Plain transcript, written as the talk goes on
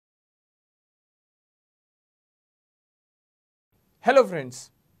Hello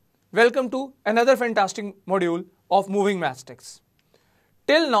friends, welcome to another fantastic module of Moving Matchsticks.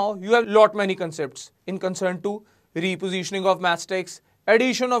 Till now you have lot many concepts in concern to repositioning of matchsticks,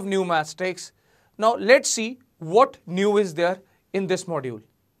 addition of new matchsticks. Now let's see what new is there in this module.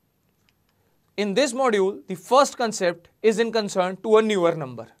 In this module, the first concept is in concern to a newer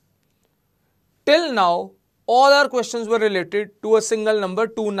number. Till now, all our questions were related to a single number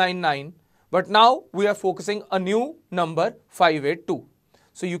 299, but now we are focusing a new number 582.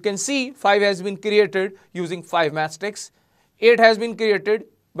 So you can see 5 has been created using 5 matchsticks, 8 has been created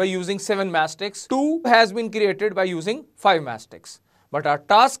by using 7 matchsticks, 2 has been created by using 5 matchsticks. But our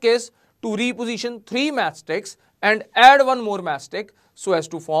task is to reposition 3 matchsticks and add one more matchstick so as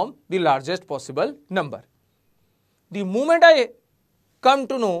to form the largest possible number. The moment I come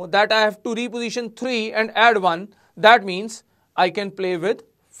to know that I have to reposition 3 and add 1, that means I can play with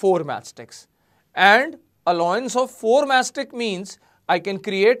 4 matchsticks. And allowance of 4 matchstick means I can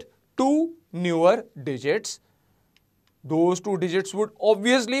create 2 newer digits. Those 2 digits would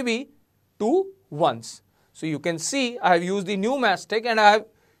obviously be 2 ones. So you can see I have used the new matchstick and I have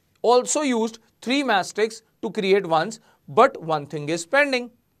also used 3 matchsticks to create ones, but one thing is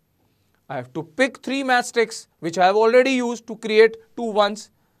pending. I have to pick 3 matchsticks which I have already used to create 2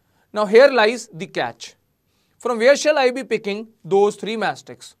 ones. Now here lies the catch. From where shall I be picking those 3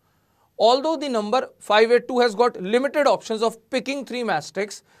 matchsticks? Although the number 582 has got limited options of picking 3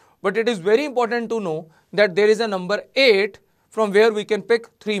 matchsticks, but it is very important to know that there is a number 8 from where we can pick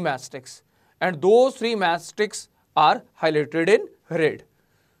 3 matchsticks. And those 3 matchsticks are highlighted in red.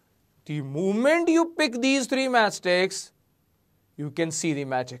 The moment you pick these 3 matchsticks, you can see the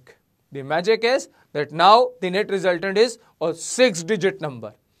magic. The magic is that now the net resultant is a 6-digit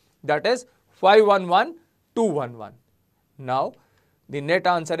number. That is 511211. Now the net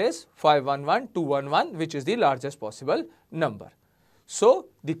answer is 511211, which is the largest possible number. So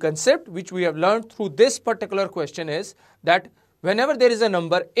the concept which we have learned through this particular question is that whenever there is a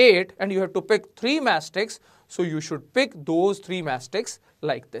number 8 and you have to pick 3 matchsticks, so you should pick those 3 matchsticks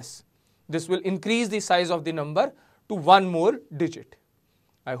like this. This will increase the size of the number to 1 more digit.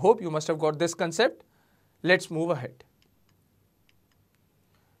 I hope you must have got this concept. Let's move ahead.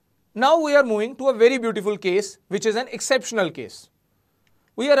 Now we are moving to a very beautiful case, which is an exceptional case.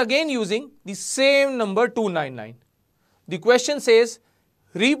 We are again using the same number 299. The question says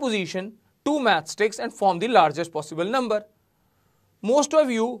reposition 2 matchsticks and form the largest possible number. Most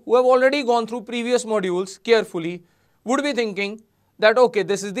of you who have already gone through previous modules carefully would be thinking that okay,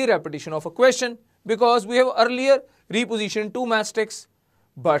 this is the repetition of a question because we have earlier repositioned 2 matchsticks.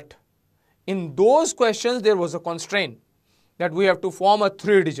 But in those questions there was a constraint that we have to form a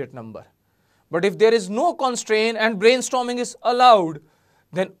 3-digit number. But if there is no constraint and brainstorming is allowed,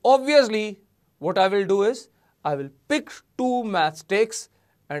 then obviously what I will do is I will pick 2 matchsticks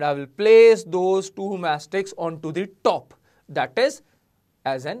and I will place those 2 matchsticks onto the top, that is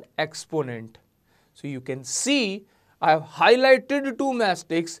as an exponent. So you can see I have highlighted 2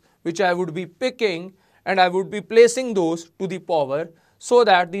 matchsticks which I would be picking and I would be placing those to the power so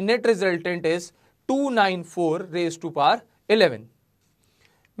that the net resultant is 294 raised to power 11.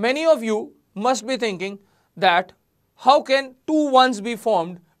 Many of you must be thinking that how can 2 ones be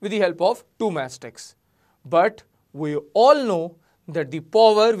formed with the help of 2 matchsticks? But we all know that the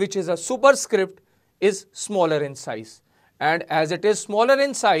power, which is a superscript, is smaller in size. And as it is smaller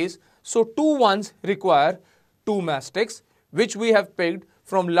in size, so 2 ones require 2 matchsticks, which we have picked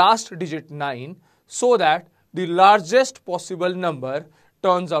from last digit 9, so that the largest possible number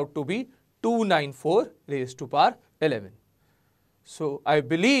turns out to be 294 raised to power 11. So I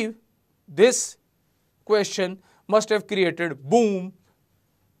believe this question must have created boom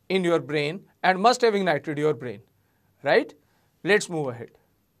in your brain and must have ignited your brain, right? Let's move ahead.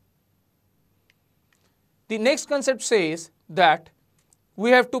 The next concept says that we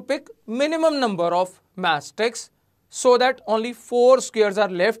have to pick minimum number of matchsticks so that only 4 squares are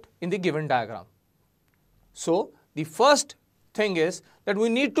left in the given diagram. So the first thing is that we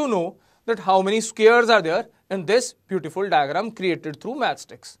need to know that how many squares are there in this beautiful diagram created through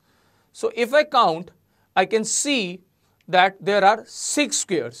matchsticks. So if I count, I can see that there are 6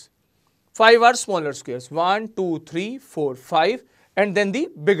 squares. 5 are smaller squares, 1, 2, 3, 4, 5, and then the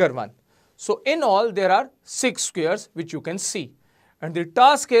bigger one. So in all there are 6 squares which you can see. And the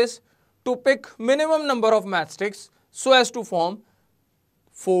task is to pick minimum number of matchsticks so as to form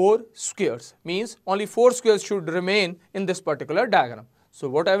 4 squares. Means only 4 squares should remain in this particular diagram. So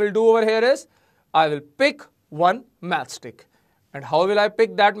what I will do over here is I will pick 1 matchstick. And how will I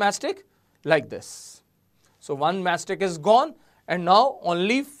pick that matchstick? Like this. So 1 matchstick is gone and now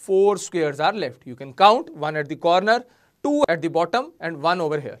only 4 squares are left. You can count 1 at the corner, 2 at the bottom and 1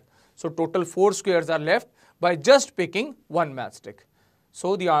 over here. So total 4 squares are left by just picking one matchstick.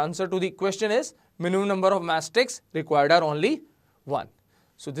 So the answer to the question is minimum number of matchsticks required are only 1.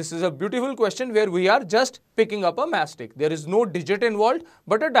 So this is a beautiful question where we are just picking up a matchstick. There is no digit involved,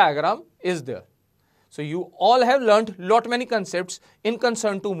 but a diagram is there. So you all have learned lot many concepts in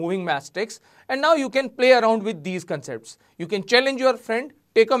concern to moving matchsticks, and now you can play around with these concepts. You can challenge your friend,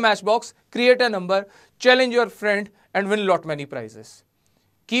 take a matchbox, create a number, challenge your friend and win lot many prizes.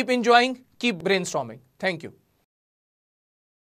 Keep enjoying, keep brainstorming. Thank you.